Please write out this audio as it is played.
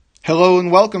Hello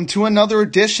and welcome to another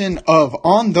edition of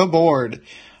On the Board.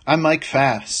 I'm Mike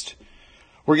Fast.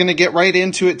 We're going to get right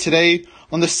into it today.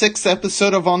 On the 6th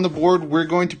episode of On the Board, we're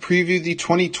going to preview the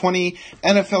 2020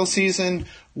 NFL season,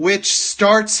 which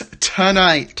starts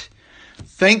tonight.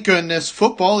 Thank goodness,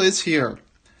 football is here.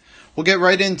 We'll get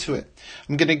right into it.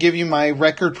 I'm going to give you my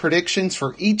record predictions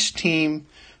for each team,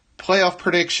 playoff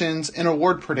predictions, and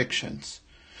award predictions.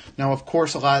 Now, of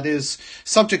course, a lot is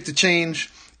subject to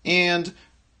change, and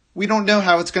we don't know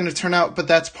how it's going to turn out, but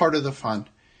that's part of the fun.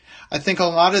 I think a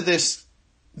lot of this,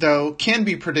 though, can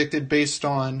be predicted based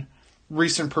on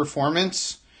recent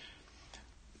performance.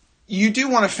 You do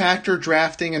want to factor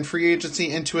drafting and free agency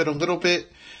into it a little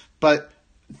bit, but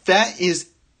that is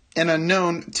an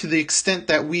unknown to the extent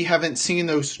that we haven't seen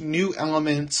those new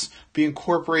elements be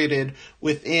incorporated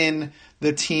within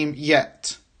the team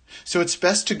yet. So it's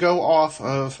best to go off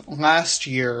of last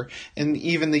year and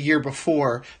even the year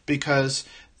before, because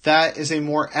that is a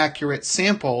more accurate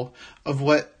sample of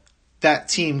what that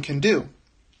team can do.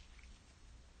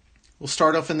 We'll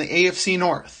start off in the AFC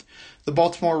North. The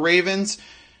Baltimore Ravens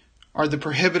are the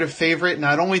prohibitive favorite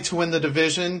not only to win the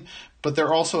division, but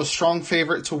they're also a strong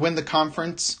favorite to win the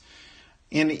conference.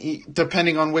 And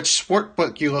depending on which sport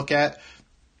book you look at,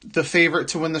 the favorite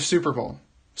to win the Super Bowl.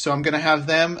 So I'm going to have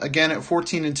them again at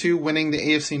 14-2 winning the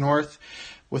AFC North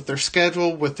with their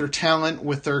schedule, with their talent,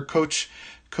 with their coach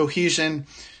cohesion.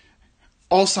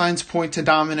 All signs point to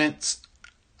dominance.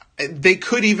 They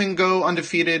could even go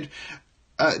undefeated,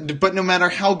 but no matter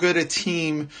how good a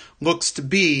team looks to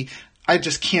be, I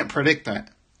just can't predict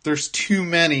that. There's too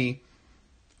many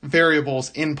variables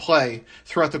in play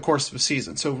throughout the course of a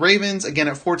season. So Ravens, again,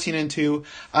 at 14-2,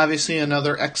 obviously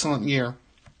another excellent year.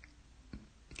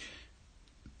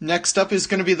 Next up is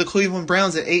going to be the Cleveland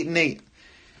Browns at 8-8.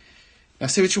 Now,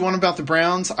 say what you want about the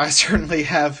Browns. I certainly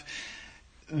have.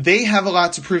 They have a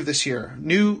lot to prove this year.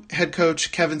 New head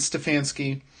coach Kevin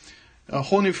Stefanski, a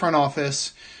whole new front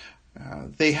office.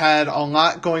 They had a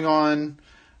lot going on,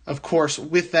 of course,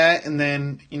 with that. And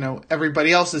then,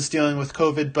 everybody else is dealing with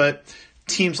COVID. But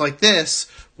teams like this,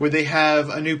 where they have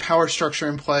a new power structure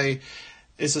in play,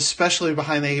 is especially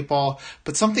behind the eight ball.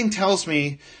 But something tells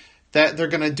me that they're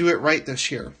going to do it right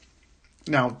this year.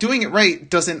 Now, doing it right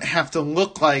doesn't have to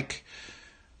look like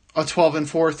a 12-4,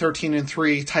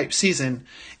 13-3 type season.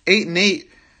 8-8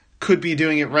 could be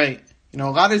doing it right.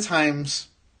 A lot of times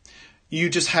you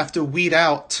just have to weed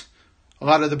out a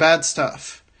lot of the bad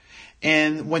stuff.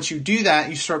 And once you do that,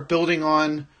 you start building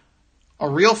on a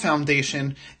real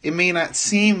foundation. It may not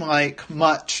seem like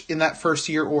much in that first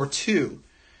year or two,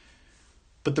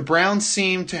 but the Browns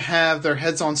seem to have their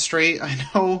heads on straight. I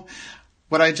know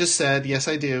what I just said. Yes,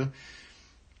 I do.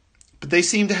 But they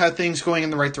seem to have things going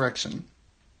in the right direction.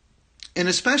 And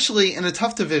especially in a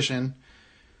tough division,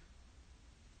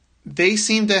 they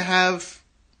seem to have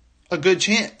a good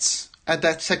chance at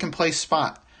that second place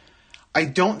spot. I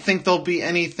don't think they'll be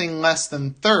anything less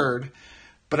than third,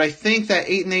 but I think that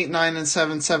 8-8,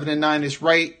 9-7, 7-9 is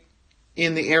right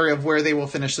in the area of where they will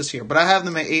finish this year. But I have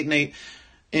them at 8-8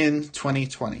 in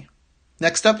 2020.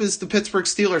 Next up is the Pittsburgh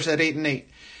Steelers at 8-8.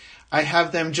 I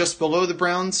have them just below the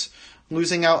Browns,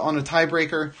 losing out on a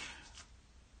tiebreaker.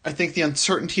 I think the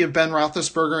uncertainty of Ben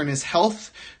Roethlisberger and his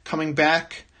health coming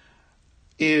back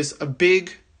is a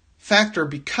big factor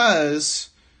because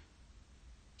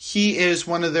he is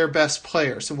one of their best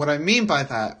players. And what I mean by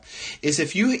that is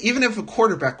even if a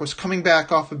quarterback was coming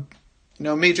back off a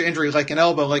major injury like an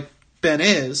elbow like Ben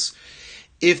is,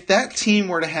 if that team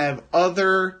were to have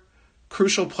other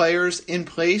crucial players in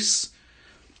place,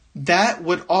 that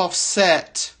would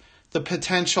offset the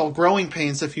potential growing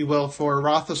pains, if you will, for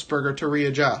Roethlisberger to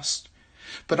readjust.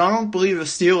 But I don't believe the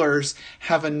Steelers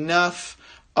have enough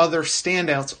other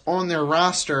standouts on their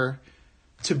roster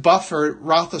to buffer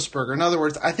Roethlisberger. In other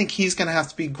words, I think he's going to have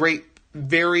to be great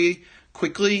very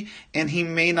quickly, and he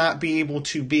may not be able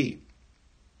to be.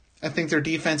 I think their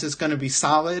defense is going to be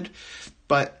solid,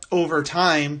 but over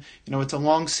time, it's a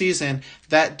long season,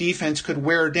 that defense could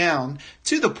wear down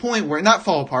to the point where, not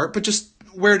fall apart, but just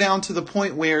wear down to the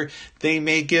point where they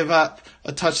may give up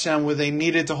a touchdown where they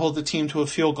needed to hold the team to a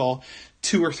field goal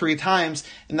 2 or 3 times,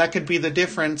 and that could be the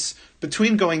difference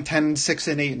between going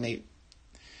 10-6 and 8-8.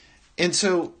 And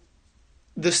so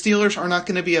the Steelers are not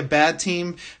going to be a bad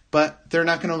team, but they're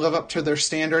not going to live up to their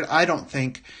standard, I don't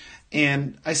think.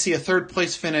 And I see a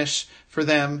third-place finish for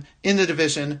them in the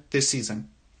division this season.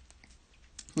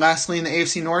 Lastly, in the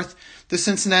AFC North, the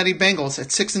Cincinnati Bengals at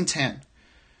 6-10.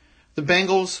 The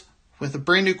Bengals, with a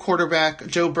brand new quarterback,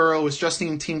 Joe Burrow is just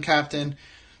named team captain.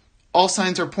 All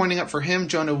signs are pointing up for him.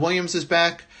 Jonah Williams is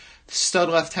back, stud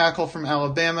left tackle from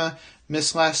Alabama.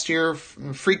 missed last year,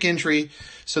 freak injury.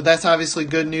 So that's obviously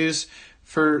good news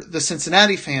for the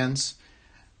Cincinnati fans.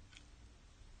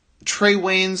 Trey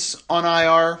Wayne's on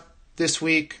IR this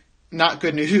week. Not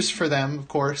good news for them, of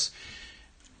course.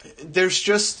 There's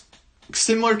just,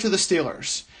 similar to the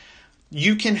Steelers,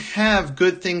 you can have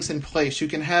good things in place. You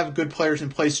can have good players in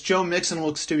place. Joe Mixon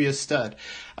looks to be a stud.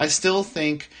 I still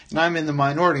think, and I'm in the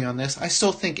minority on this, I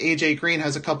still think A.J. Green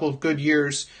has a couple of good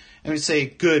years. I would say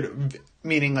good,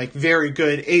 meaning like very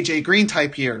good A.J. Green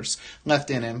type years left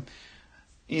in him.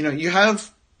 You know, you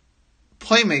have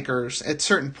playmakers at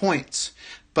certain points,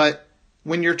 but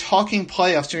when you're talking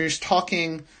playoffs, when you're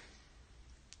talking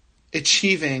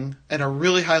achieving at a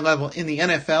really high level in the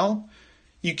NFL,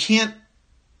 you can't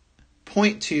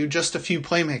point to just a few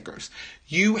playmakers.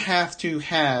 You have to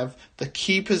have the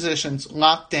key positions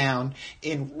locked down,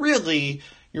 and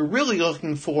you're really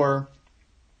looking for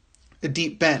a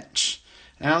deep bench.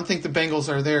 And I don't think the Bengals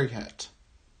are there yet.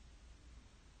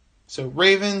 So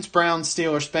Ravens, Browns,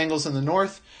 Steelers, Bengals in the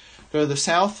north. Go to the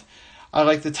south. I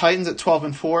like the Titans at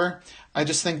 12-4. I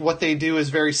just think what they do is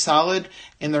very solid,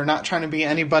 and they're not trying to be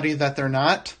anybody that they're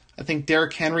not. I think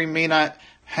Derrick Henry may not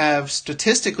have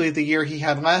statistically the year he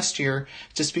had last year,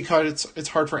 just because it's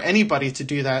hard for anybody to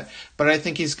do that. But I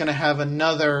think he's going to have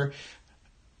another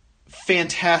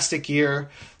fantastic year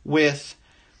with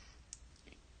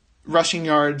rushing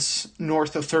yards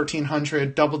north of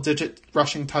 1,300, double-digit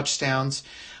rushing touchdowns.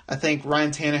 I think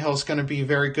Ryan Tannehill is going to be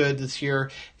very good this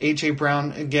year. A.J.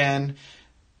 Brown again.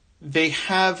 They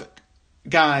have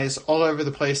guys all over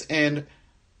the place. And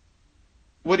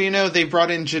what do you know? They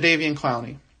brought in Jadeveon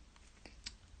Clowney.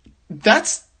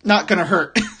 That's not going to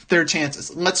hurt their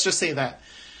chances. Let's just say that.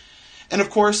 And of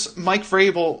course, Mike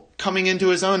Vrabel coming into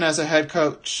his own as a head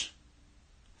coach.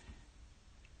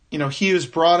 You know, he was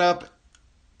brought up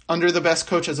under the best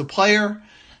coach as a player.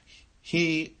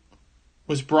 He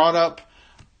was brought up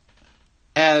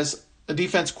as a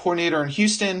defense coordinator in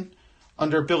Houston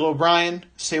under Bill O'Brien.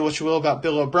 Say what you will about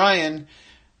Bill O'Brien,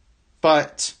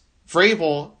 but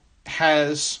Vrabel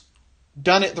has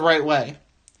done it the right way.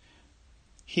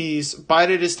 He's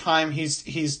bided his time.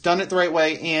 He's done it the right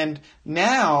way, and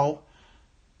now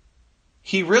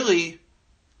he really,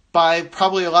 by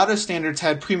probably a lot of standards,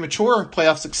 had premature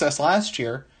playoff success last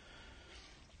year,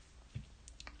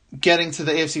 getting to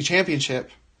the AFC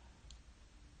Championship.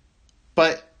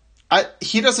 But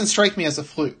he doesn't strike me as a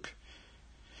fluke.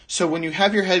 So when you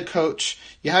have your head coach,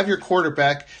 you have your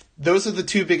quarterback, those are the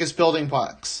two biggest building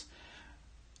blocks.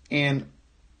 And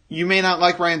you may not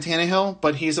like Ryan Tannehill,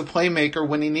 but he's a playmaker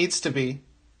when he needs to be.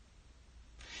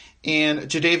 And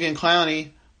Jadeveon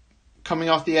Clowney, coming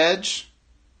off the edge,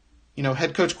 you know,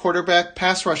 head coach, quarterback,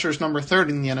 pass rusher is number 3rd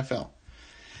in the NFL.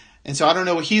 And so I don't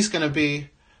know what he's going to be,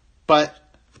 but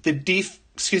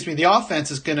the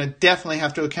offense is going to definitely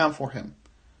have to account for him.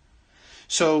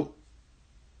 So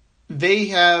they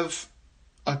have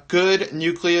a good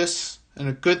nucleus and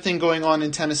a good thing going on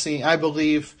in Tennessee, I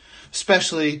believe,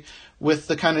 especially with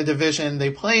the kind of division they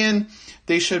play in.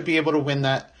 They should be able to win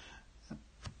that.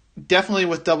 Definitely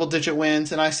with double-digit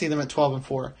wins, and I see them at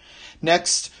 12-4.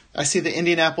 Next, I see the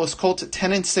Indianapolis Colts at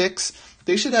 10-6.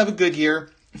 They should have a good year.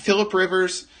 Phillip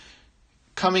Rivers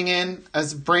coming in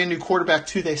as a brand new quarterback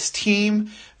to this team.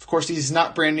 Of course, he's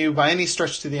not brand new by any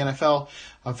stretch to the NFL.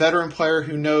 A veteran player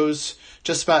who knows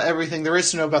just about everything there is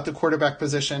to know about the quarterback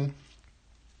position.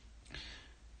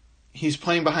 He's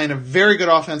playing behind a very good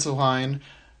offensive line,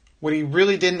 what he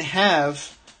really didn't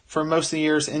have for most of the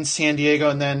years in San Diego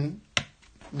and then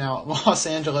now Los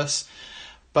Angeles.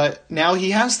 But now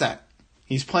he has that.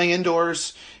 He's playing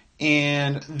indoors,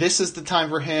 and this is the time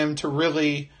for him to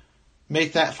really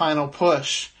make that final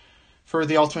push for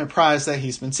the ultimate prize that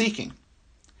he's been seeking.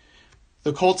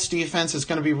 The Colts defense is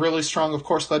going to be really strong, of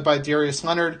course, led by Darius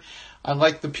Leonard. I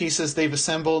like the pieces they've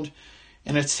assembled,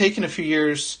 and it's taken a few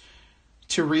years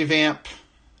to revamp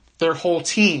their whole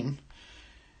team.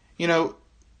 You know,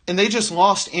 and they just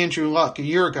lost Andrew Luck a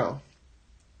year ago,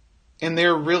 and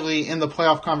they're really in the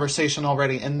playoff conversation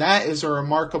already, and that is a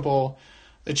remarkable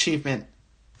achievement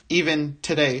even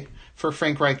today for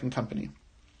Frank Reich and company.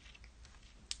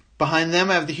 Behind them,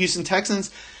 I have the Houston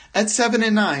Texans at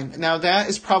 7-9. Now, that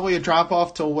is probably a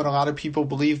drop-off to what a lot of people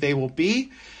believe they will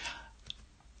be.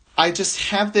 I just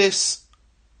have this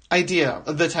idea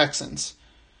of the Texans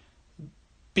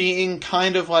being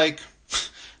kind of like,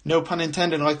 no pun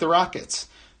intended, like the Rockets,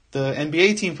 the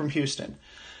NBA team from Houston.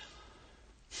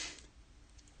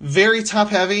 Very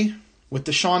top-heavy with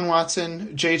Deshaun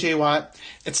Watson, J.J. Watt.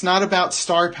 It's not about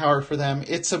star power for them.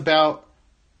 It's about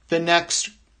the next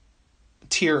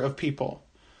tier of people.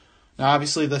 Now,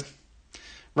 obviously, the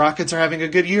Rockets are having a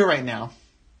good year right now.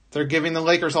 They're giving the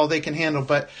Lakers all they can handle.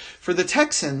 But for the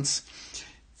Texans,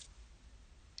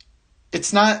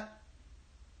 it's not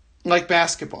like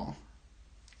basketball.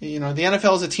 The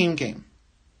NFL is a team game.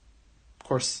 Of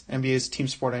course, NBA is a team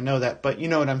sport, I know that, but you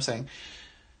know what I'm saying.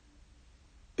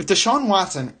 If Deshaun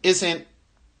Watson isn't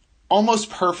almost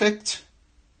perfect,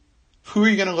 who are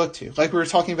you going to look to? Like we were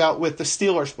talking about with the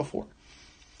Steelers before.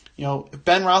 If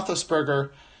Ben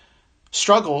Roethlisberger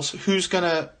struggles, who's going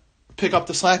to pick up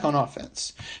the slack on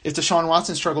offense? If Deshaun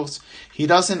Watson struggles, he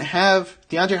doesn't have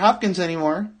DeAndre Hopkins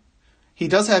anymore. He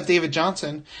does have David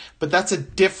Johnson, but that's a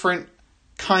different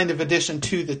kind of addition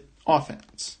to the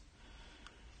offense.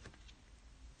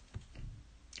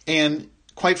 And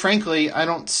quite frankly, I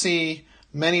don't see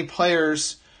many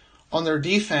players on their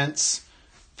defense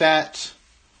that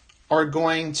are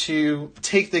going to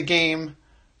take the game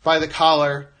by the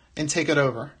collar and take it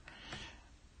over.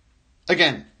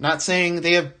 Again, not saying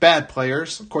they have bad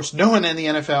players. Of course, no one in the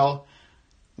NFL,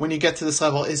 when you get to this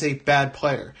level, is a bad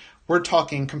player. We're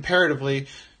talking comparatively.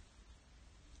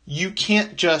 You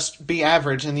can't just be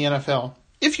average in the NFL.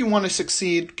 If you want to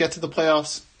succeed, get to the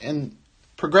playoffs, and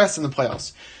progress in the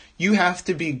playoffs, you have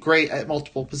to be great at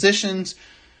multiple positions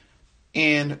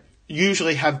and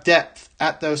usually have depth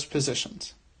at those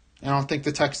positions. I don't think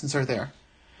the Texans are there.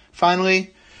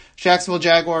 Finally, Jacksonville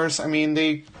Jaguars,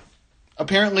 they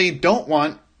apparently don't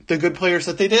want the good players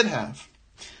that they did have.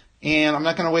 And I'm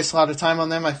not going to waste a lot of time on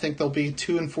them. I think they'll be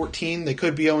 2-14. They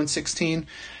could be 0-16.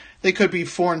 They could be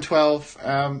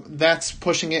 4-12. That's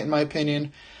pushing it, in my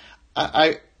opinion.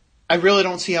 I really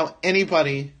don't see how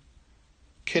anybody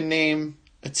can name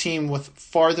a team with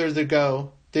farther to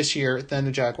go this year than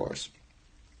the Jaguars.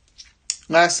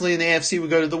 Lastly, in the AFC, we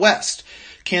go to the West.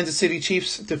 Kansas City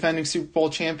Chiefs, defending Super Bowl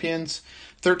champions,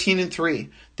 13-3.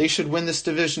 They should win this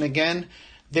division again.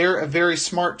 They're a very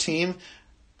smart team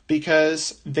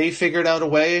because they figured out a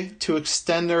way to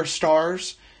extend their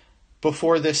stars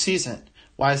before this season.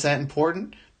 Why is that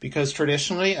important? Because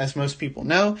traditionally, as most people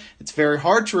know, it's very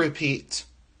hard to repeat,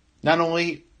 not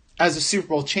only as a Super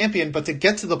Bowl champion, but to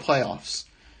get to the playoffs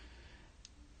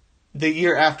the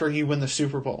year after you win the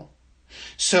Super Bowl.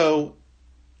 So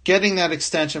getting that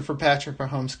extension for Patrick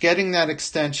Mahomes, getting that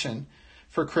extension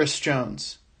for Chris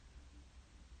Jones,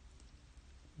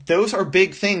 those are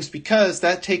big things because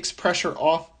that takes pressure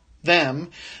off them.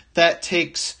 That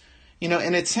takes,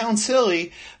 and it sounds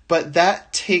silly, but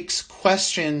that takes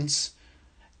questions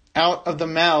out of the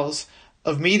mouths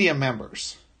of media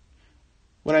members.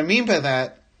 What I mean by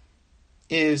that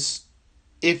is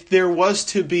if there was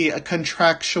to be a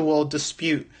contractual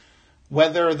dispute,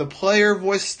 whether the player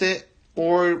voiced it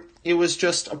or it was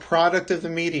just a product of the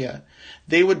media,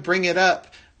 they would bring it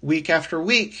up week after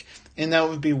week, and that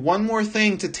would be one more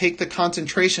thing to take the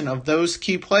concentration of those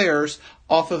key players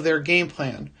off of their game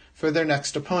plan for their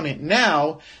next opponent.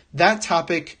 Now, that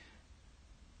topic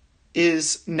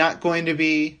is not going to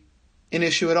be an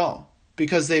issue at all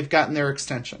because they've gotten their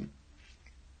extension.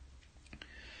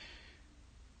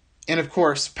 And of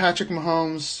course, Patrick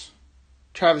Mahomes,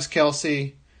 Travis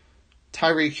Kelce,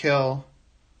 Tyreek Hill.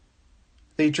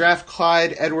 They draft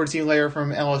Clyde Edwards-Helaire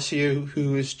from LSU,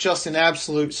 who is just an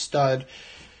absolute stud.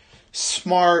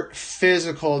 Smart,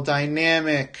 physical,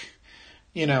 dynamic.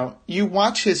 You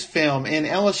watch his film, and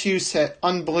LSU set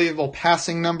unbelievable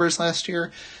passing numbers last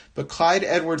year, but Clyde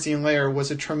Edwards-Helaire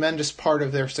was a tremendous part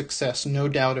of their success, no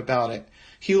doubt about it.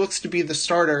 He looks to be the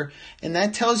starter, and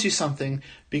that tells you something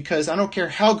because I don't care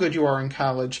how good you are in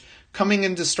college, coming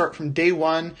in to start from day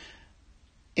one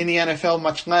in the NFL,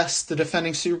 much less the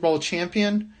defending Super Bowl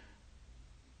champion.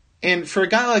 And for a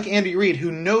guy like Andy Reid,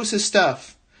 who knows his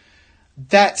stuff,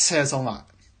 that says a lot.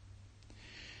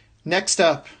 Next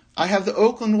up, I have the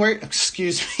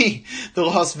the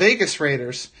Las Vegas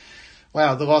Raiders.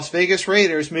 Wow, the Las Vegas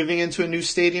Raiders moving into a new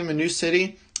stadium, a new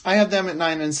city. I have them at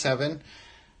 9-7.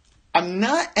 I'm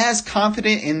not as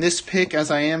confident in this pick as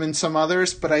I am in some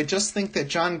others, but I just think that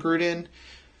John Gruden,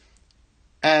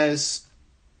 as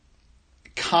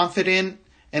confident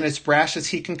and as brash as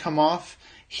he can come off,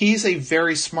 he's a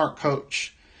very smart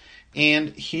coach. And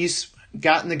he's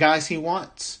gotten the guys he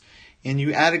wants. And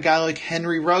you add a guy like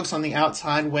Henry Ruggs on the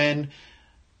outside when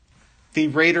the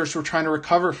Raiders were trying to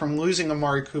recover from losing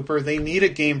Amari Cooper. They need a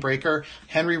game breaker.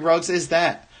 Henry Ruggs is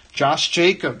that. Josh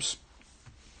Jacobs,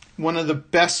 one of the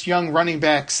best young running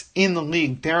backs in the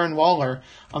league. Darren Waller,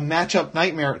 a matchup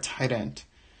nightmare at tight end.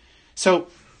 So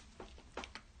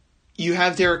you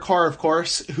have Derek Carr, of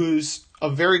course, who's a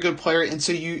very good player. And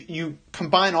so you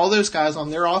combine all those guys on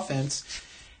their offense,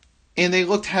 and they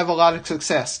look to have a lot of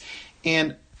success.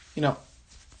 And,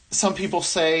 some people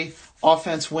say,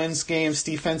 offense wins games,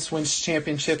 defense wins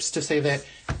championships, to say that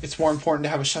it's more important to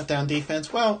have a shutdown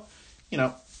defense. Well,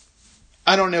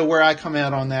 I don't know where I come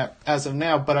out on that as of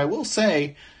now, but I will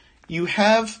say you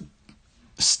have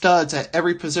studs at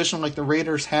every position like the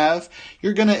Raiders have.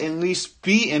 You're going to at least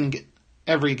be in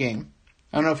every game.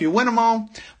 I don't know if you win them all,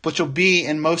 but you'll be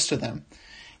in most of them.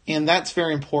 And that's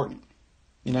very important.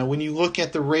 When you look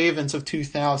at the Ravens of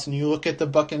 2000, you look at the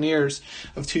Buccaneers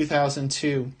of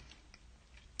 2002,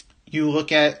 you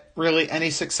look at really any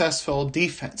successful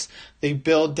defense. They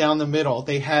build down the middle.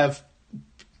 They have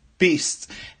beasts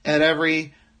at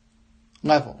every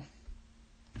level.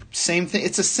 Same thing.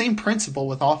 It's the same principle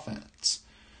with offense.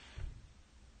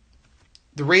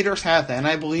 The Raiders have that, and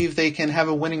I believe they can have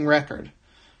a winning record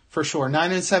for sure.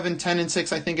 9-7,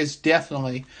 10-6, I think is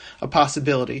definitely a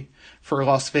possibility for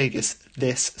Las Vegas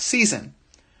this season.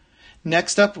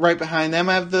 Next up, right behind them,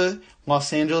 I have the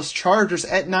Los Angeles Chargers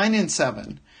at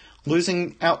 9-7,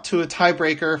 losing out to a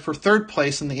tiebreaker for third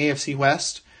place in the AFC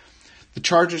West. The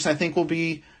Chargers, I think, will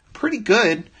be pretty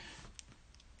good.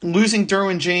 Losing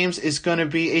Derwin James is going to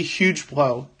be a huge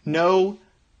blow. No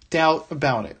doubt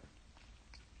about it.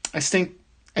 I think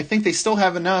they still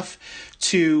have enough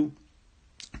to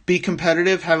be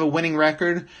competitive, have a winning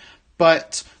record,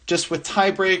 but just with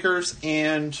tiebreakers,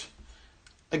 and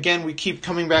again, we keep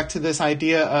coming back to this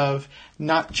idea of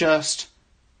not just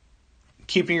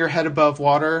keeping your head above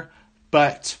water,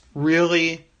 but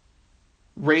really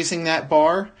raising that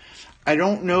bar. I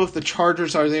don't know if the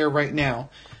Chargers are there right now.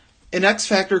 An X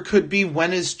factor could be,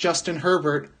 when is Justin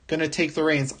Herbert going to take the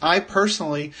reins? I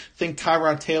personally think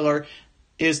Tyrod Taylor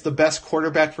is the best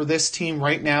quarterback for this team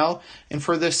right now and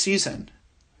for this season.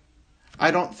 I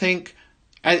don't think,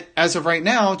 as of right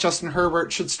now, Justin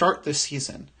Herbert should start this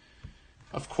season.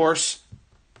 Of course,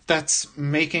 that's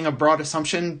making a broad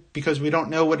assumption because we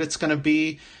don't know what it's going to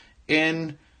be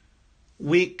in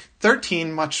week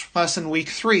 13, much less in week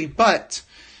 3. But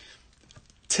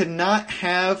to not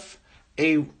have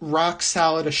a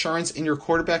rock-solid assurance in your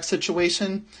quarterback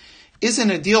situation isn't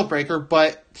a deal breaker,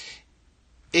 but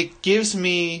it gives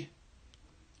me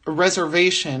a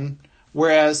reservation,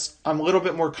 whereas I'm a little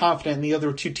bit more confident in the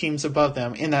other two teams above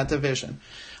them in that division.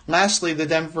 Lastly, the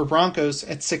Denver Broncos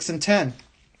at 6-10.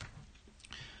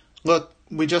 Look,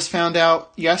 we just found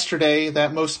out yesterday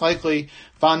that most likely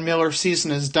Von Miller's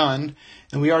season is done,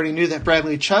 and we already knew that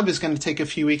Bradley Chubb is going to take a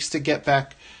few weeks to get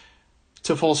back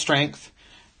to full strength.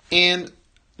 And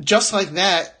just like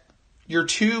that, your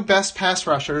two best pass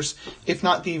rushers, if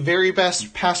not the very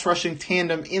best pass rushing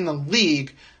tandem in the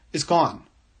league, is gone.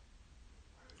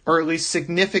 Or at least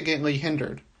significantly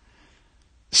hindered.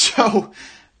 So,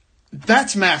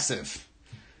 that's massive.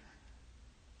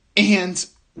 And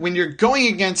when you're going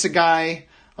against a guy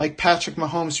like Patrick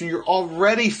Mahomes, you're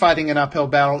already fighting an uphill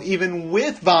battle, even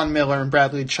with Von Miller and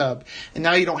Bradley Chubb, and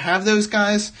now you don't have those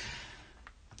guys,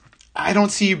 I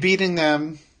don't see you beating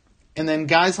them. And then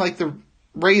guys like the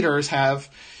Raiders have,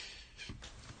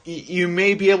 you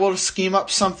may be able to scheme up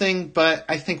something, but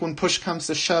I think when push comes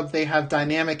to shove, they have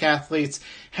dynamic athletes.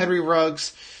 Henry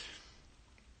Ruggs,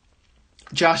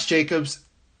 Josh Jacobs,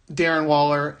 Darren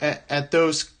Waller at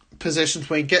those positions.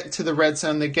 When they get into the red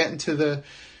zone, they get into the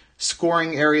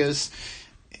scoring areas,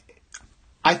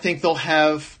 I think they'll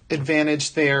have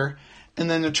advantage there. And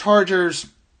then the Chargers,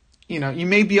 you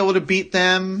may be able to beat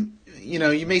them. You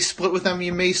may split with them,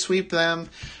 you may sweep them,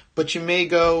 but you may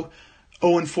go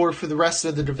 0-4 for the rest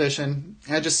of the division.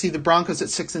 I just see the Broncos at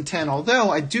 6-10.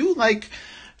 Although I do like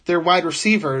their wide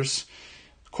receivers,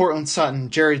 Cortland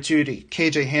Sutton, Jerry Jeudy,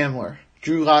 KJ Hamler.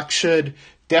 Drew Lock should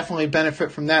definitely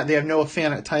benefit from that. They have Noah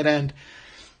Fant at tight end.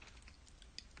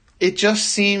 It just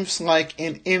seems like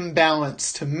an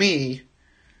imbalance to me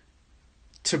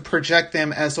to project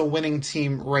them as a winning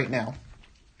team right now.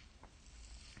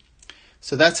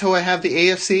 So that's how I have the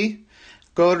AFC.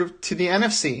 Go to the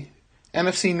NFC.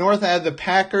 NFC North, I have the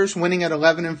Packers winning at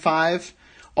 11-5.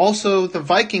 Also, the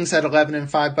Vikings at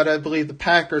 11-5, but I believe the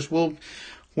Packers will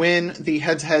win the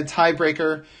head-to-head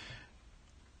tiebreaker.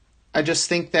 I just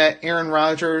think that Aaron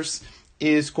Rodgers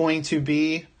is going to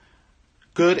be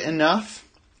good enough.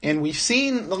 And we've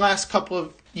seen the last couple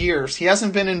of years, he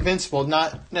hasn't been invincible.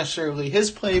 Not necessarily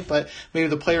his play, but maybe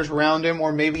the players around him,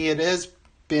 or maybe it has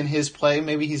been his play.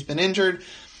 Maybe he's been injured.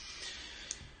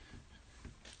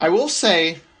 I will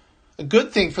say a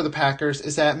good thing for the Packers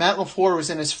is that Matt LaFleur was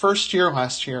in his first year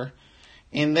last year,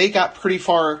 and they got pretty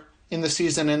far in the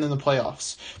season and in the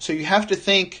playoffs. So you have to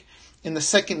think in the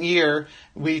second year,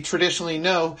 we traditionally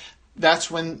know that's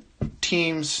when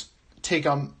teams take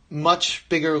a much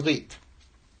bigger leap.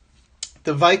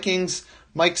 The Vikings,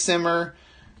 Mike Zimmer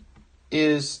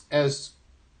is as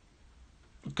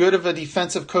good of a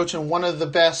defensive coach and one of the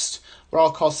best, what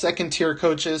I'll call second-tier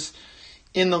coaches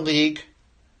in the league.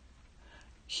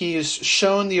 He has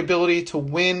shown the ability to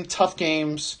win tough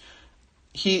games.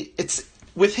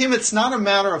 With him, it's not a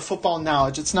matter of football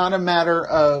knowledge. It's not a matter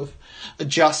of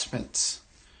adjustments.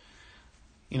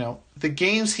 The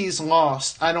games he's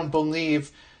lost, I don't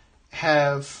believe,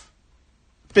 have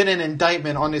been an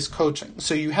indictment on his coaching.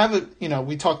 So you have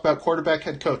we talked about quarterback,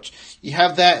 head coach. You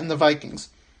have that in the Vikings.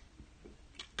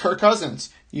 Kirk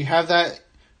Cousins, you have that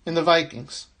in the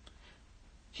Vikings.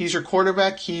 He's your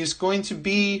quarterback. He's going to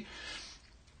be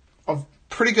a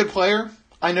pretty good player.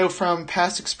 I know from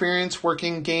past experience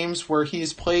working games where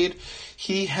he's played,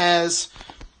 he has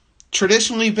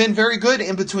traditionally been very good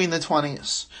in between the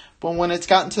 20s. But when it's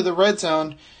gotten to the red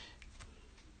zone,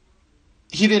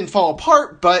 he didn't fall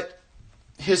apart, but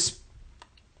his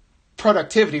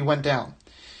productivity went down.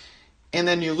 And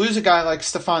then you lose a guy like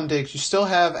Stephon Diggs. You still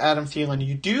have Adam Thielen.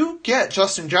 You do get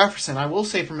Justin Jefferson, I will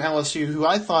say, from LSU, who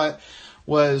I thought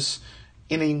was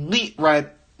an elite wide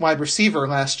receiver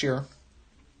last year.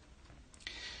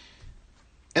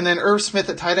 And then Irv Smith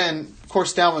at tight end. Of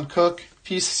course, Dalvin Cook, if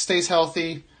he stays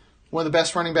healthy, one of the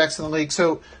best running backs in the league.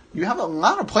 So you have a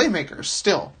lot of playmakers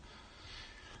still.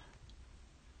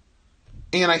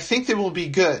 And I think they will be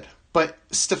good. But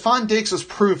Stephon Diggs is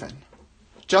proven.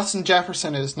 Justin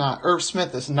Jefferson is not. Irv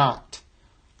Smith is not.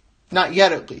 Not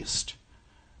yet, at least.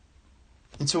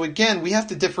 And so again, we have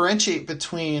to differentiate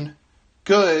between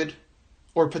good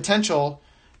or potential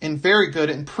and very good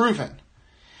and proven.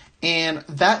 And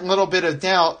that little bit of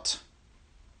doubt,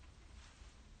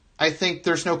 I think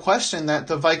there's no question that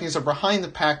the Vikings are behind the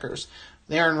Packers.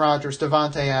 Aaron Rodgers,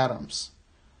 Davante Adams,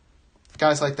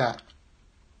 guys like that.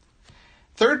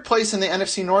 Third place in the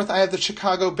NFC North, I have the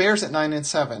Chicago Bears at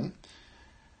 9-7.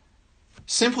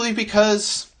 Simply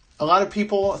because a lot of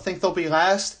people think they'll be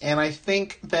last, and I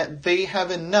think that they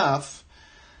have enough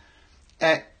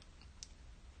at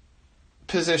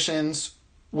positions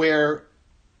where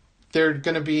they're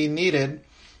going to be needed,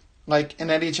 like an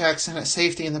Eddie Jackson at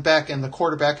safety in the back end, the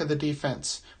quarterback of the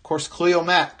defense. Of course, Khalil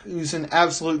Mack, who's an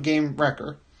absolute game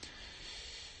wrecker.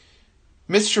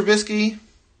 Mitch Trubisky,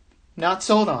 not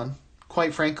sold on,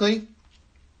 quite frankly.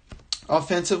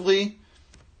 Offensively,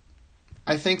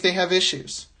 I think they have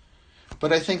issues.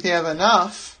 But I think they have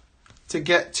enough to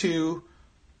get to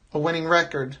a winning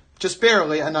record, just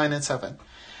barely at 9-7.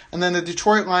 And then the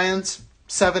Detroit Lions,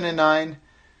 7-9.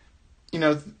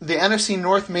 The NFC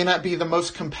North may not be the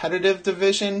most competitive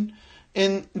division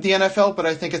in the NFL, but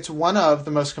I think it's one of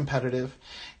the most competitive.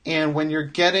 And when you're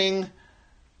getting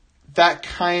that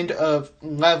kind of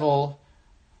level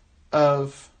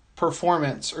of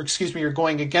performance, you're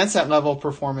going against that level of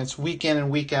performance week in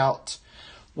and week out,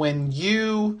 when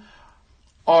you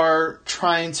are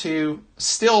trying to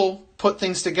still put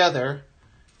things together,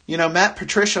 Matt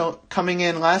Patricia coming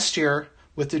in last year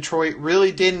with Detroit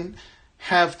really didn't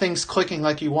have things clicking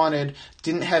like he wanted,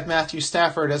 didn't have Matthew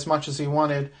Stafford as much as he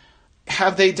wanted.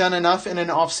 Have they done enough in an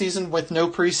offseason with no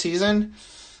preseason?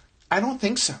 I don't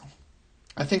think so.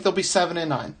 I think they'll be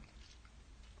 7-9.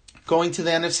 Going to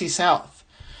the NFC South.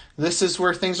 This is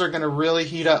where things are going to really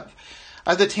heat up.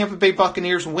 I have the Tampa Bay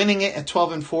Buccaneers winning it at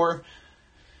 12-4.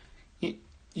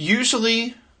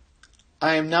 Usually,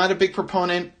 I am not a big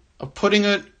proponent of putting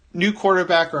a new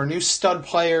quarterback or a new stud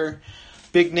player,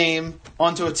 big name,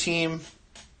 onto a team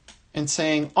and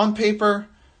saying, on paper,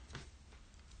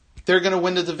 they're going to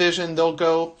win the division, they'll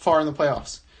go far in the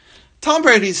playoffs. Tom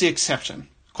Brady's the exception.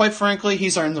 Quite frankly,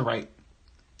 he's earned the right.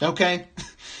 Okay?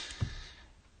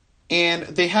 And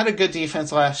they had a good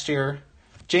defense last year.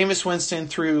 Jameis Winston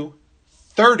threw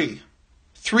 30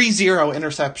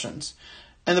 interceptions.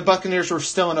 And the Buccaneers were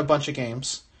still in a bunch of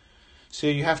games. So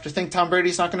you have to think Tom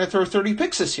Brady's not going to throw 30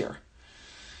 picks this year.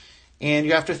 And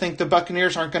you have to think the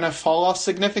Buccaneers aren't going to fall off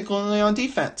significantly on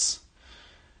defense.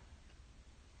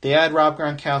 They add Rob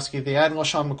Gronkowski. They add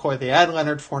LaShawn McCoy. They add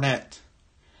Leonard Fournette.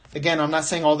 Again, I'm not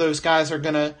saying all those guys are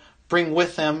going to bring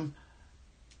with them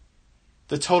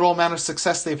the total amount of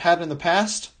success they've had in the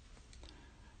past.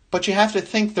 But you have to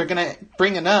think they're going to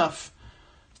bring enough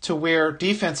to where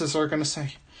defenses are going to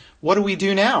say, what do we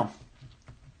do now?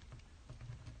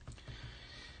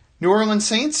 New Orleans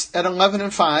Saints at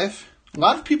 11-5. A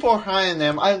lot of people are high on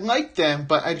them. I like them,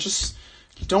 but I just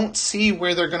don't see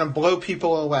where they're going to blow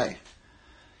people away.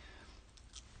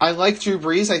 I like Drew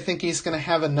Brees. I think he's going to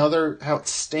have another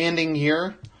outstanding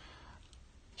year.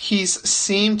 He's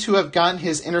seemed to have gotten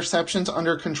his interceptions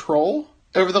under control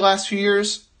over the last few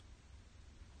years.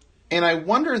 And I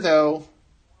wonder, though,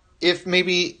 if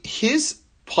maybe his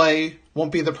play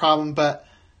won't be the problem, but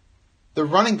the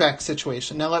running back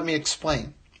situation. Now let me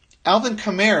explain. Alvin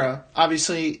Kamara,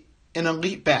 obviously an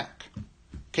elite back.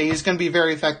 Okay, he's going to be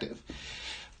very effective.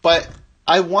 But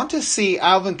I want to see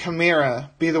Alvin Kamara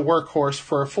be the workhorse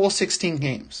for a full 16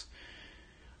 games.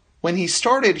 When he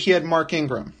started, he had Mark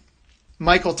Ingram,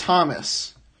 Michael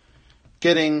Thomas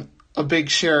getting a big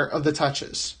share of the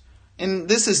touches. And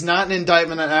this is not an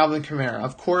indictment on Alvin Kamara.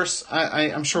 Of course,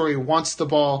 I'm sure he wants the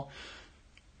ball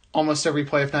almost every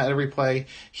play, if not every play.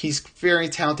 He's very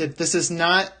talented. This is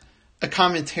not a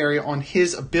commentary on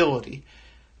his ability.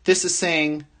 This is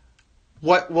saying,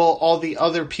 what will all the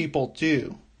other people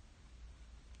do?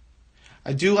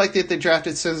 I do like that they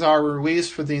drafted Cesar Ruiz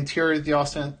for the interior of the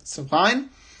offensive line.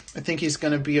 I think he's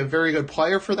going to be a very good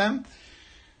player for them.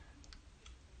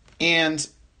 And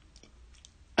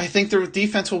I think their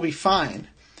defense will be fine.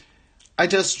 I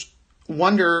just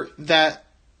wonder that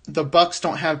the Bucs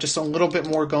don't have just a little bit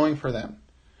more going for them.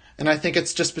 And I think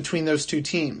it's just between those two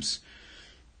teams.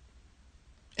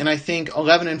 And I think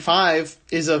 11-5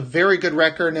 is a very good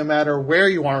record no matter where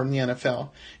you are in the NFL.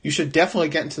 You should definitely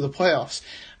get into the playoffs.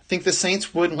 I think the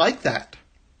Saints would like that.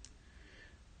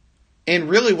 And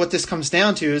really what this comes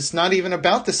down to is not even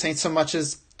about the Saints so much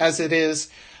as it is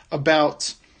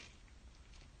about,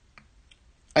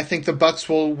 I think the Bucs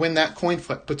will win that coin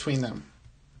flip between them.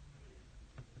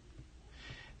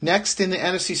 Next in the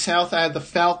NFC South, I have the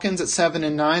Falcons at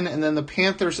 7-9 and then the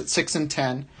Panthers at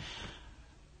 6-10.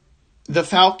 The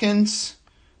Falcons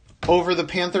over the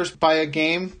Panthers by a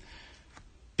game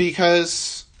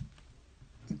because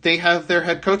they have their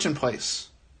head coach in place.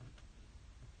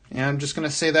 And I'm just going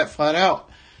to say that flat out.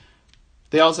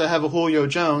 They also have a Julio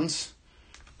Jones,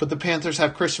 but the Panthers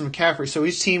have Christian McCaffrey. So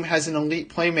each team has an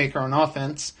elite playmaker on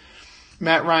offense.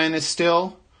 Matt Ryan is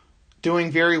still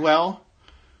doing very well.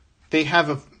 They have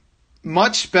a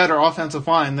much better offensive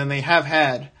line than they have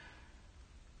had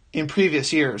in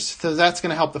previous years. So that's going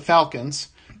to help the Falcons.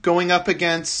 Going up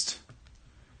against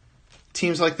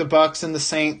teams like the Bucs and the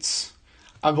Saints,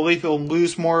 I believe you'll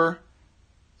lose more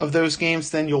of those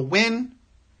games than you'll win.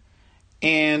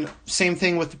 And same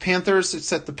thing with the Panthers,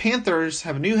 except the Panthers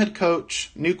have a new head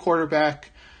coach, new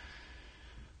quarterback.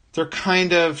 They're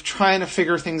kind of trying to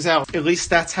figure things out. At least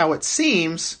that's how it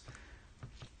seems.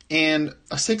 And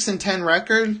a 6-10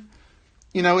 record,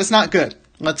 it's not good.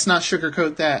 Let's not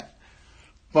sugarcoat that.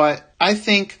 But I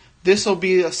think this will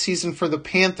be a season for the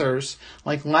Panthers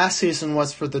like last season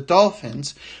was for the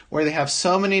Dolphins, where they have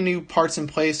so many new parts in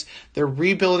place. They're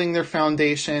rebuilding their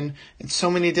foundation in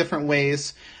so many different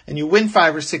ways. And you win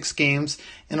 5 or 6 games,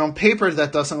 and on paper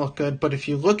that doesn't look good. But if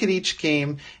you look at each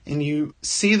game and you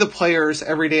see the players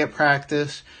every day at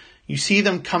practice, you see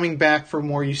them coming back for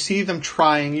more, you see them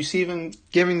trying, you see them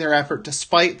giving their effort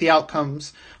despite the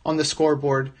outcomes on the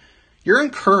scoreboard, you're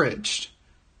encouraged.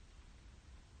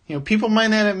 People might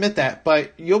not admit that,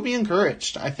 but you'll be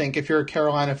encouraged, I think, if you're a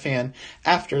Carolina fan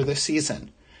after this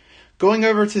season. Going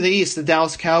over to the East, the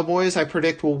Dallas Cowboys, I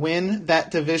predict, will win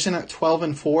that division at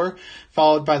 12-4,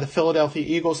 followed by the Philadelphia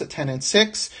Eagles at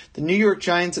 10-6, the New York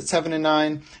Giants at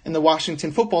 7-9, and the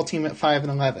Washington Football Team at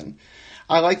 5-11.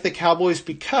 I like the Cowboys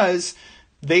because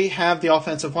they have the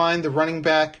offensive line, the running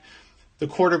back, the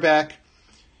quarterback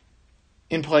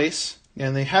in place.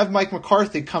 And they have Mike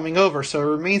McCarthy coming over, so it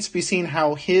remains to be seen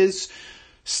how his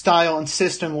style and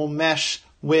system will mesh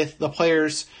with the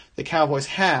players the Cowboys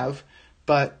have.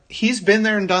 But he's been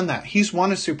there and done that. He's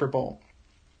won a Super Bowl.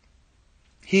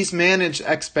 He's managed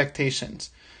expectations.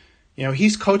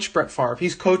 He's coached Brett Favre.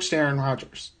 He's coached Aaron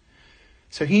Rodgers.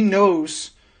 So he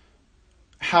knows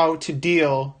how to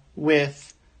deal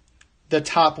with the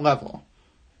top level,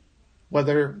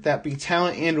 whether that be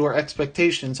talent and or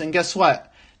expectations. And guess what?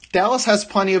 Dallas has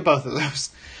plenty of both of those.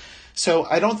 So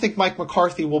I don't think Mike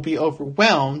McCarthy will be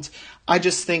overwhelmed. I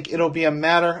just think it'll be a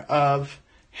matter of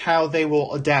how they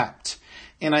will adapt.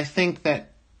 And I think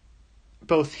that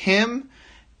both him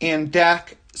and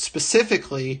Dak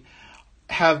specifically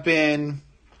have been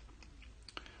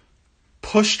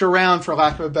pushed around, for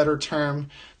lack of a better term,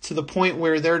 to the point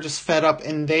where they're just fed up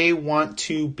and they want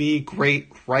to be great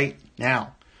right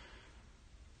now.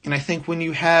 And I think when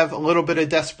you have a little bit of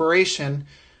desperation,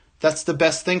 that's the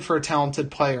best thing for a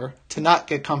talented player, to not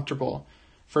get comfortable,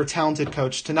 for a talented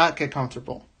coach to not get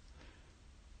comfortable.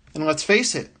 And let's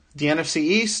face it, the NFC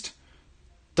East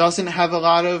doesn't have a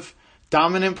lot of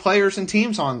dominant players and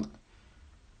teams on.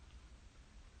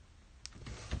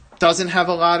 Doesn't have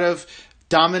a lot of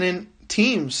dominant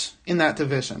teams in that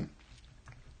division.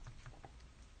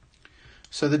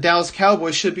 So the Dallas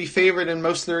Cowboys should be favored in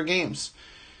most of their games.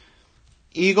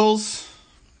 Eagles,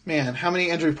 man, how many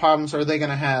injury problems are they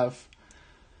going to have?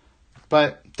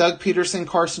 But Doug Peterson,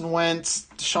 Carson Wentz,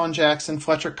 Deshaun Jackson,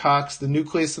 Fletcher Cox, the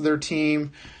nucleus of their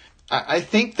team, I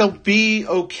think they'll be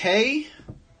okay.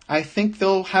 I think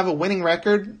they'll have a winning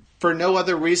record for no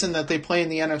other reason that they play in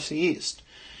the NFC East.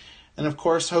 And of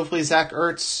course, hopefully Zach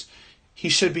Ertz, he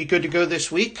should be good to go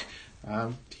this week.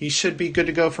 He should be good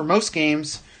to go for most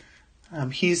games.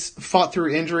 He's fought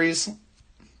through injuries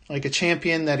like a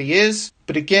champion that he is.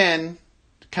 But again,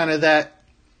 kind of that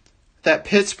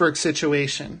Pittsburgh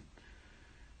situation,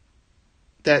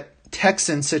 that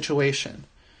Texan situation.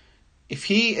 If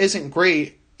he isn't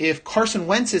great, if Carson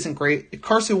Wentz isn't great, if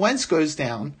Carson Wentz goes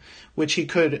down, which he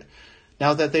could,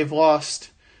 now that they've lost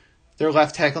their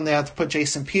left tackle and they have to put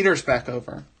Jason Peters back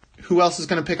over, who else is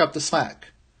going to pick up the slack?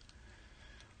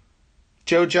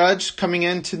 Joe Judge coming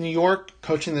into New York,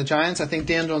 coaching the Giants. I think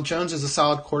Daniel Jones is a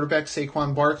solid quarterback.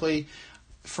 Saquon Barkley,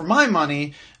 for my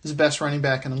money, is the best running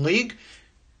back in the league.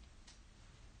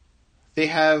 They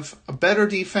have a better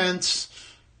defense.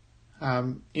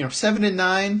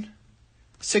 7-9,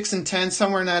 6-10,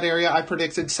 somewhere in that area. I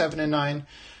predicted 7-9,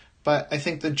 but I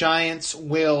think the Giants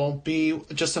will be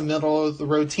just a middle of the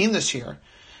road team this year.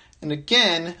 And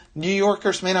again, New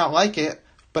Yorkers may not like it,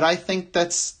 but I think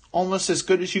that's almost as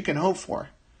good as you can hope for,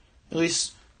 at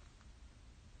least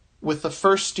with the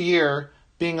first year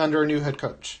being under a new head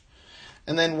coach.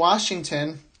 And then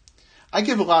Washington, I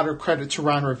give a lot of credit to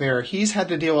Ron Rivera. He's had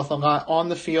to deal with a lot on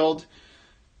the field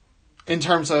in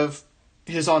terms of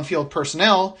his on-field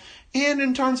personnel and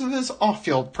in terms of his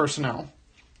off-field personnel.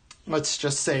 Let's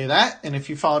just say that. And if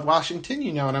you followed Washington,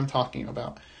 you know what I'm talking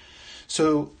about.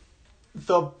 So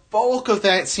the bulk of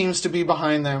that seems to be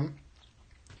behind them.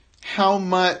 How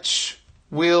much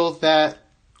will that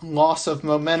loss of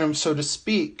momentum, so to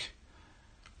speak,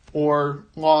 or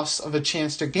loss of a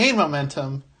chance to gain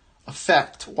momentum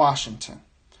affect Washington?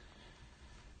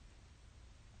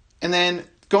 And then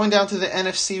going down to the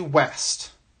NFC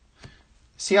West.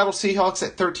 Seattle Seahawks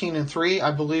at 13-3,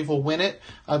 I believe will win it.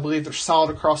 I believe they're solid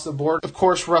across the board. Of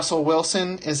course, Russell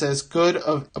Wilson is as good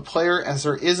of a player as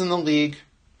there is in the league.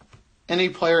 Any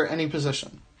player, any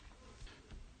position.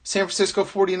 San Francisco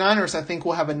 49ers, I think,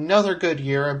 will have another good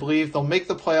year. I believe they'll make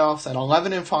the playoffs at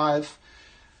 11-5.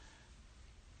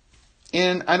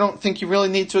 And I don't think you really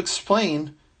need to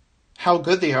explain how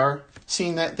good they are,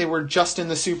 seeing that they were just in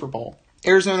the Super Bowl.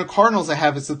 Arizona Cardinals I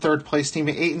have as the third place team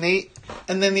at 8-8.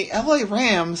 And then the LA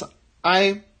Rams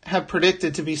I have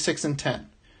predicted to be 6-10.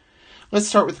 Let's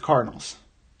start with the Cardinals.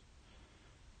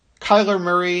 Kyler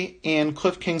Murray and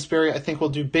Cliff Kingsbury I think will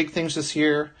do big things this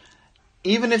year.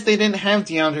 Even if they didn't have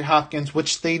DeAndre Hopkins,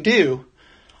 which they do,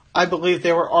 I believe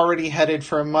they were already headed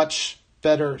for a much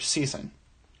better season.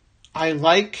 I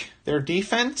like their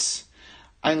defense.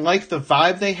 I like the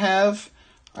vibe they have.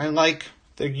 I like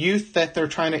the youth that they're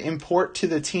trying to import to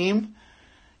the team.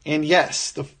 And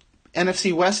yes, the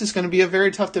NFC West is going to be a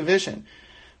very tough division.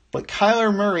 But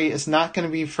Kyler Murray is not going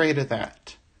to be afraid of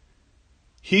that.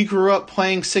 He grew up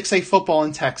playing 6A football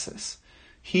in Texas.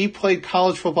 He played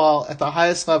college football at the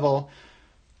highest level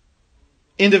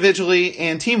individually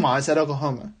and team-wise at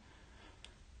Oklahoma.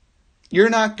 You're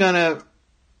not going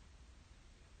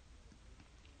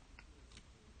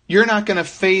to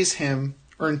faze him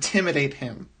or intimidate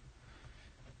him.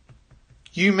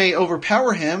 You may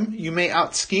overpower him, you may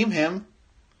out-scheme him,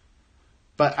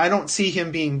 but I don't see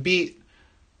him being beat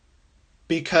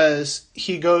because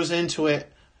he goes into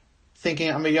it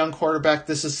thinking, I'm a young quarterback,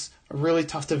 this is a really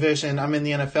tough division, I'm in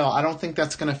the NFL. I don't think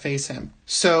that's going to faze him.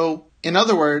 So, in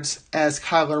other words, as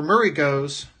Kyler Murray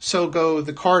goes, so go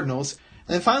the Cardinals.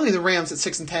 And then finally the Rams at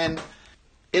 6-10.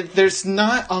 There's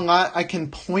not a lot I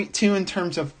can point to in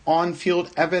terms of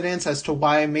on-field evidence as to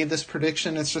why I made this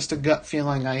prediction. It's just a gut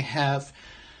feeling I have.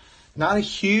 Not a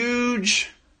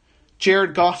huge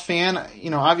Jared Goff fan.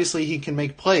 Obviously he can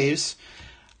make plays.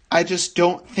 I just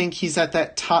don't think he's at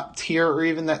that top tier or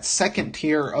even that second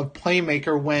tier of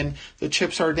playmaker when the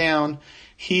chips are down.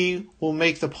 He will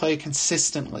make the play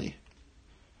consistently.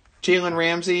 Jalen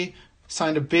Ramsey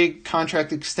signed a big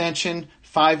contract extension,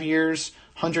 5 years,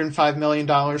 $105 million,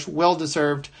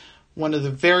 well-deserved. One of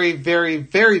the very, very,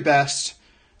 very best,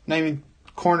 not even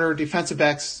corner defensive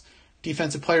backs,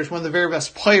 defensive players, one of the very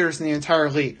best players in the entire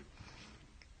league.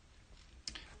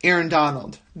 Aaron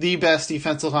Donald, the best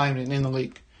defensive lineman in the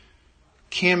league.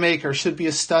 Cam Akers should be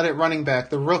a stud at running back,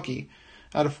 the rookie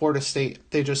out of Florida State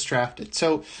they just drafted.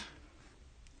 So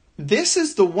this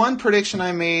is the one prediction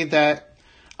I made that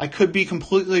I could be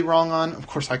completely wrong on. Of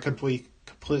course, I could be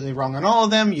completely wrong on all of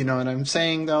them. You know what I'm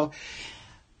saying, though.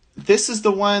 This is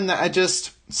the one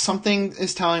that something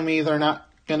is telling me they're not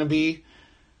going to be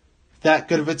that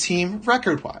good of a team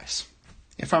record-wise.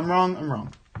 If I'm wrong, I'm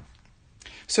wrong.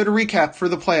 So to recap for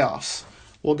the playoffs,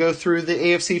 we'll go through the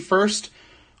AFC first,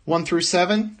 1 through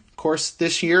 7. Of course,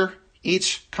 this year,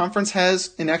 Each conference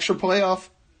has an extra playoff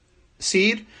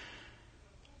seed,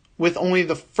 with only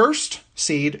the first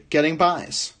seed getting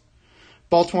byes.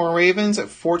 Baltimore Ravens at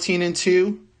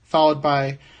 14-2, followed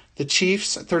by the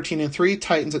Chiefs at 13-3,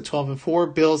 Titans at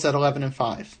 12-4, Bills at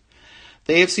 11-5.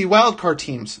 The AFC wildcard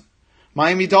teams: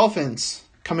 Miami Dolphins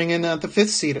coming in at the 5th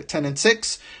seed at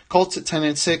 10-6, Colts at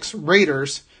 10-6,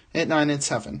 Raiders at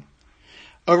 9-7.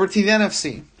 Over to the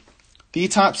NFC. The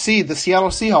top seed, the Seattle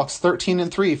Seahawks,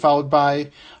 13-3, followed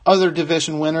by other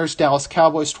division winners, Dallas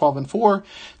Cowboys, 12-4,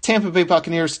 Tampa Bay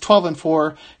Buccaneers,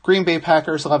 12-4, Green Bay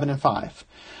Packers, 11-5.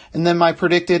 And then my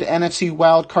predicted NFC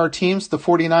wildcard teams, the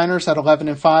 49ers at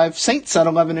 11-5, Saints at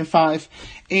 11-5,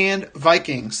 and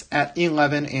Vikings at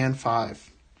 11-5.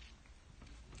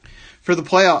 For the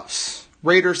playoffs,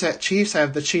 Raiders at Chiefs, I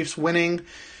have the Chiefs winning,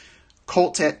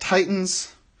 Colts at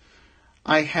Titans.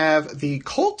 I have the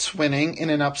Colts winning in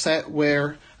an upset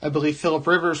where I believe Phillip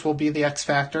Rivers will be the X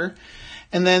factor.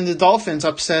 And then the Dolphins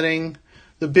upsetting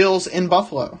the Bills in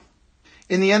Buffalo.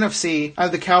 In the NFC, I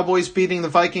have the Cowboys beating the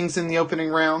Vikings in the opening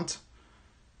round,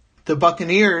 the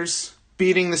Buccaneers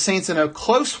beating the Saints in a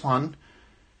close one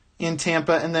in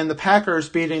Tampa, and then the Packers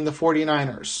beating the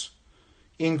 49ers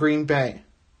in Green Bay.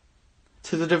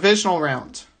 To the divisional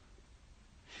round,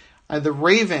 I have the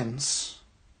Ravens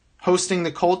hosting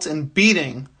the Colts and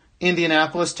beating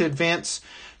Indianapolis to advance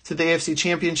to the AFC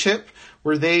Championship,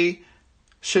 where they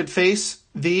should face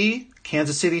the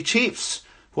Kansas City Chiefs,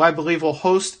 who I believe will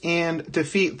host and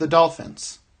defeat the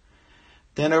Dolphins.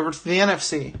 Then over to the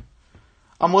NFC.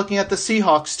 I'm looking at the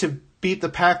Seahawks to beat the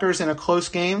Packers in a close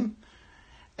game,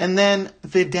 and then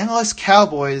the Dallas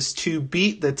Cowboys to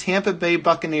beat the Tampa Bay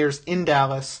Buccaneers in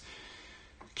Dallas.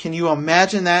 Can you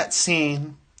imagine that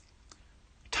scene?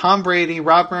 Tom Brady,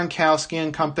 Rob Gronkowski,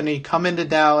 and company come into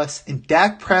Dallas, and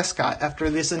Dak Prescott, after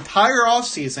this entire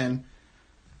offseason,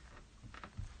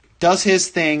 does his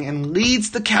thing and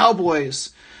leads the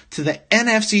Cowboys to the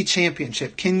NFC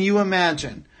Championship. Can you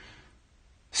imagine?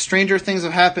 Stranger things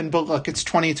have happened, but look, it's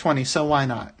 2020, so why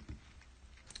not?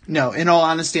 No, in all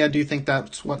honesty, I do think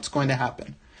that's what's going to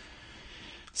happen.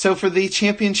 So for the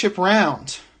championship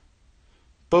round,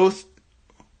 both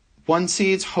 1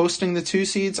 seeds hosting the 2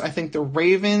 seeds. I think the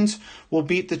Ravens will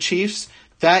beat the Chiefs.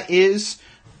 That is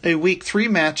a Week 3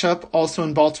 matchup, also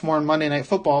in Baltimore on Monday Night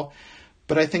Football.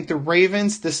 But I think the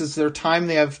Ravens, this is their time.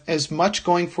 They have as much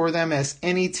going for them as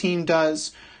any team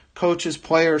does. Coaches,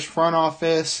 players, front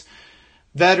office,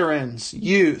 veterans,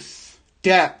 youth,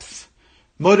 depth,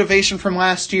 motivation from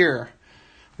last year.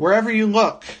 Wherever you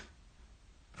look,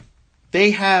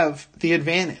 they have the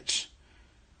advantage.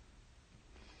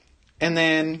 And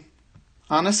then,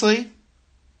 honestly,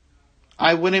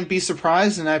 I wouldn't be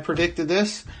surprised, and I predicted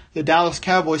this, the Dallas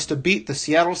Cowboys to beat the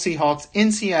Seattle Seahawks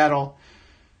in Seattle,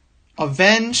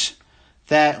 avenge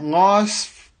that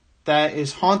loss that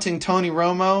is haunting Tony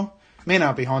Romo. May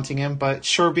not be haunting him, but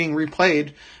sure being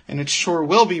replayed, and it sure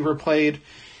will be replayed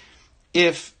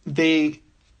if this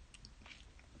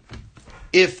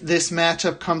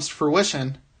matchup comes to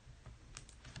fruition.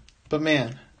 But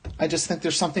man, I just think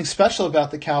there's something special about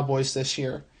the Cowboys this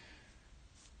year.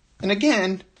 And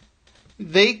again,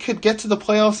 they could get to the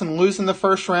playoffs and lose in the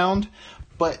first round,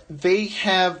 but they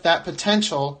have that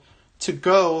potential to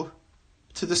go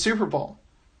to the Super Bowl.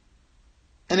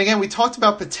 And again, we talked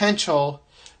about potential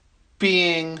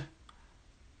being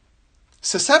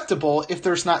susceptible if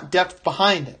there's not depth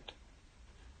behind it.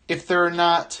 If there are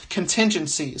not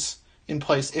contingencies in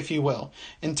place, if you will,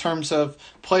 in terms of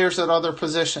players at other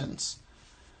positions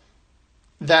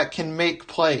that can make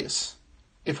plays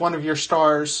if one of your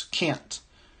stars can't.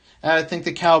 And I think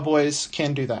the Cowboys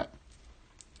can do that.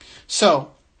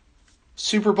 So,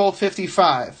 Super Bowl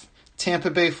 55, Tampa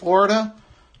Bay, Florida,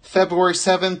 February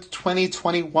 7th,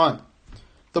 2021.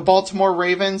 The Baltimore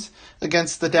Ravens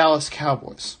against the Dallas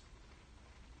Cowboys.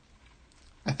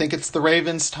 I think it's the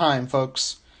Ravens' time,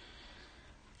 folks.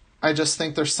 I just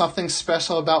think there's something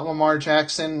special about Lamar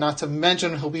Jackson, not to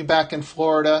mention he'll be back in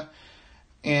Florida.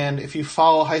 And if you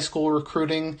follow high school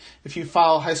recruiting, if you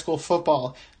follow high school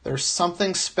football, there's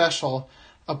something special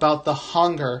about the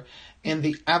hunger and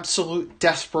the absolute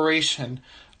desperation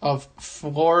of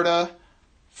Florida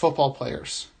football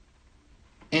players.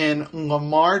 And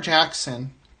Lamar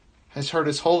Jackson has heard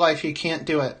his whole life he can't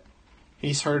do it.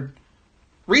 He's heard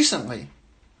recently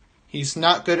he's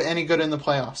not any good in the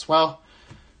playoffs. Well,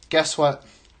 guess what?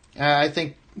 I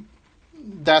think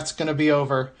that's going to be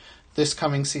over this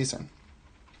coming season.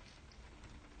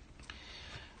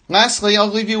 Lastly, I'll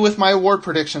leave you with my award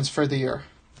predictions for the year.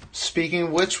 Speaking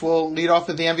of which, we'll lead off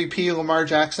with the MVP, Lamar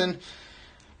Jackson.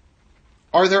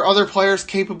 Are there other players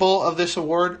capable of this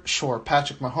award? Sure.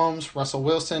 Patrick Mahomes, Russell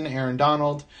Wilson, Aaron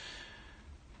Donald.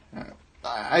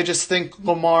 I just think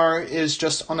Lamar is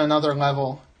just on another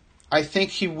level. I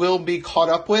think he will be caught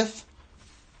up with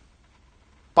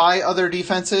by other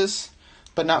defenses,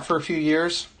 but not for a few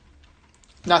years.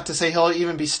 Not to say he'll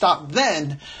even be stopped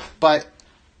then, but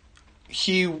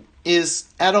he is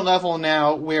at a level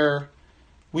now where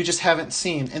we just haven't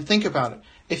seen. And think about it.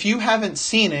 If you haven't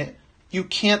seen it, you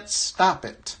can't stop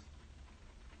it.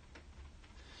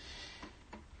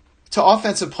 To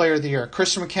Offensive Player of the Year,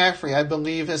 Christian McCaffrey, I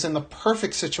believe, is in the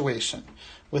perfect situation.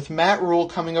 With Matt Rule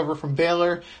coming over from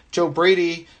Baylor, Joe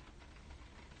Brady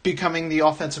becoming the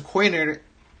offensive coordinator.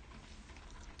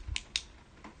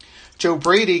 Joe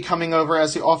Brady coming over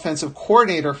as the offensive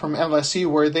coordinator from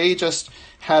LSU, where they just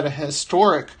had a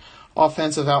historic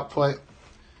offensive output.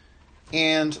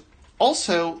 And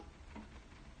also,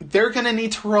 they're going to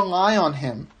need to rely on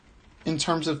him in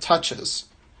terms of touches.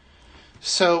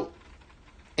 So,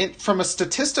 from a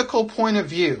statistical point of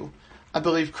view, I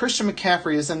believe Christian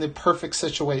McCaffrey is in the perfect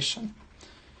situation.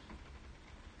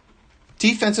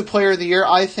 Defensive Player of the Year,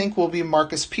 I think, will be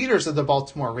Marcus Peters of the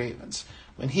Baltimore Ravens.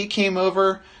 When he came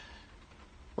over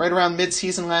right around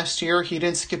midseason last year, he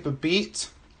didn't skip a beat.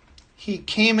 He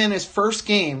came in his first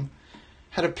game,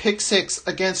 had a pick six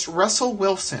against Russell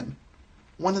Wilson,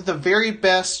 one of the very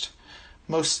best,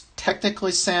 most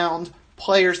technically sound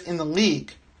players in the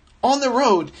league, on the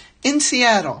road in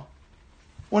Seattle.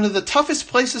 One of the toughest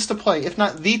places to play, if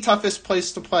not the toughest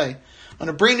place to play. On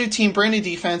a brand new team, brand new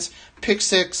defense, pick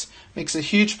six, makes a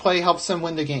huge play, helps them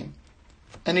win the game.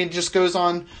 And he just goes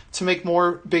on to make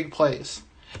more big plays.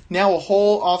 Now a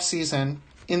whole offseason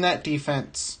in that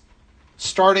defense,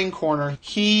 starting corner,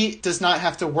 he does not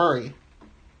have to worry.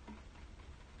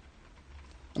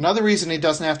 Another reason he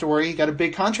doesn't have to worry, he got a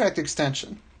big contract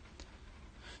extension.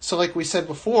 So like we said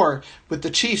before, with the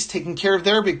Chiefs taking care of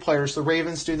their big players, the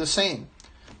Ravens do the same.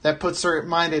 That puts their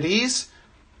mind at ease.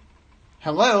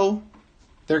 Hello,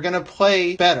 they're going to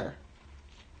play better.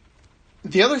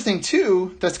 The other thing,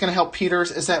 too, that's going to help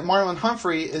Peters is that Marlon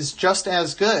Humphrey is just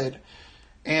as good.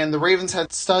 And the Ravens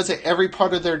had studs at every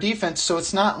part of their defense, so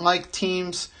it's not like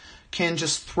teams can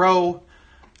just throw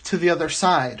to the other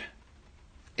side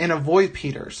and avoid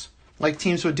Peters, like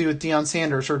teams would do with Deion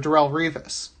Sanders or Darrelle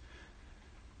Revis.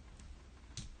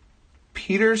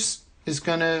 Peters is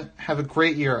going to have a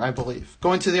great year, I believe.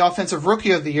 Going to the Offensive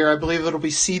Rookie of the Year, I believe it'll be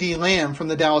CeeDee Lamb from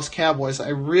the Dallas Cowboys. I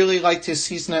really liked his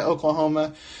season at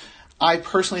Oklahoma. I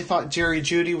personally thought Jerry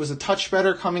Jeudy was a touch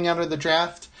better coming out of the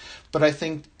draft, but I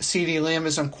think CeeDee Lamb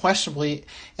is unquestionably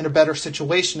in a better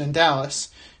situation in Dallas.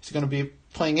 He's going to be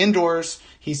playing indoors.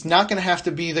 He's not going to have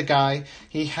to be the guy.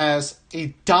 He has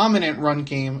a dominant run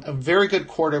game, a very good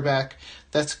quarterback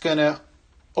that's going to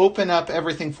open up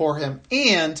everything for him.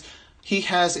 And he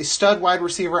has a stud wide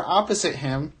receiver opposite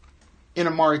him in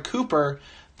Amari Cooper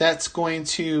that's going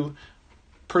to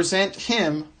present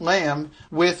him, Lamb,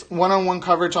 with one-on-one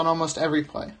coverage on almost every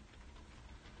play.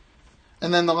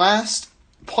 And then the last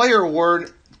player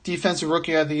award, Defensive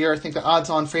Rookie of the Year, I think the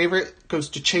odds-on favorite goes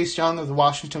to Chase Young of the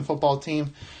Washington football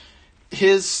team.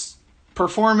 His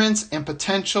performance and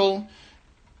potential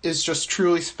is just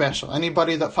truly special.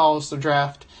 Anybody that follows the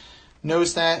draft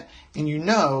knows that, and you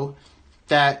know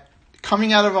that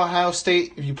coming out of Ohio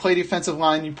State, if you play defensive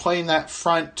line, you play in that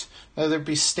front, whether it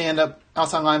be stand-up,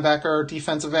 outside linebacker, or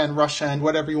defensive end, rush end,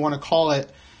 whatever you want to call it,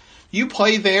 you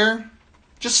play there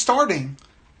just starting.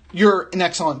 You're an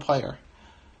excellent player.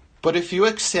 But if you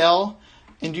excel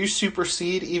and you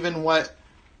supersede even what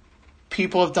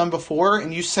people have done before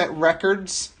and you set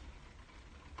records,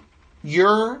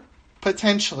 you're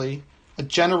potentially a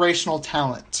generational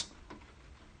talent.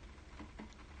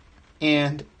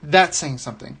 And that's saying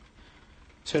something.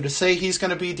 So to say he's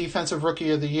going to be Defensive Rookie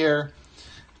of the Year,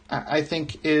 I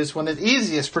think is one of the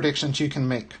easiest predictions you can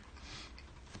make.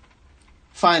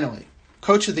 Finally,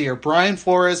 Coach of the Year, Brian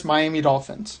Flores, Miami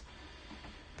Dolphins.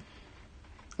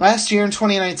 Last year in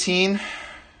 2019,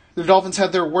 the Dolphins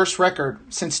had their worst record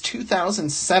since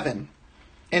 2007.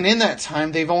 And in that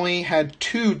time, they've only had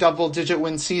 2 double-digit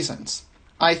win seasons.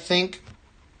 I think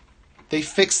they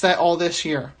fixed that all this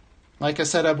year. Like I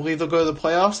said, I believe they'll go to the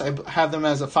playoffs. I have them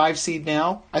as a 5 seed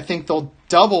now. I think they'll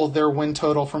double their win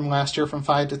total from last year from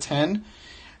 5 to 10.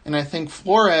 And I think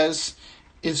Flores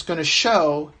is going to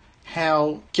show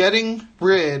how getting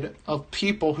rid of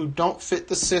people who don't fit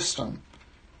the system,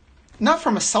 not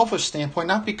from a selfish standpoint,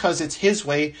 not because it's his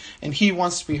way and he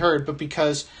wants to be heard, but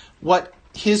because what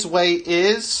his way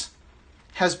is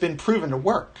has been proven to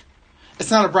work. It's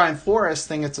not a Brian Flores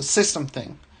thing, it's a system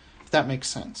thing, if that makes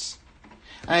sense.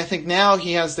 And I think now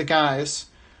he has the guys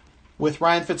with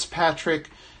Ryan Fitzpatrick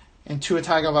and Tua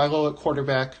Tagovailoa at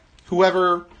quarterback.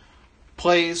 Whoever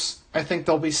plays, I think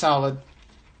they'll be solid.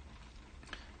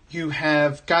 You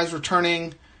have guys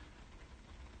returning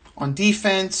on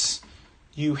defense.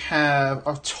 You have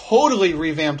a totally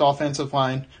revamped offensive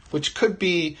line, which could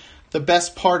be the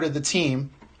best part of the team.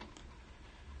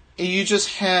 You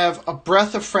just have a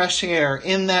breath of fresh air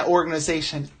in that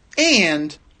organization.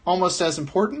 And, almost as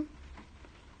important,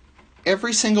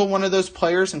 every single one of those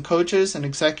players and coaches and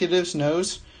executives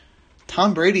knows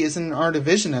Tom Brady isn't in our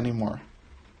division anymore.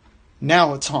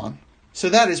 Now it's on. So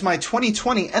that is my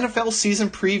 2020 NFL season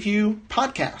preview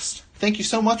podcast. Thank you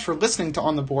so much for listening to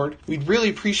On the Board. We'd really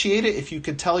appreciate it if you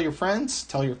could tell your friends,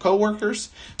 tell your coworkers,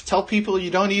 tell people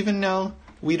you don't even know.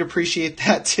 We'd appreciate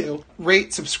that too.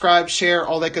 Rate, subscribe, share,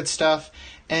 all that good stuff.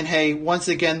 And hey, once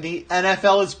again, the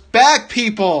NFL is back,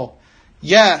 people!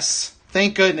 Yes,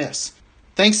 thank goodness.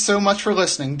 Thanks so much for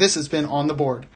listening. This has been On the Board.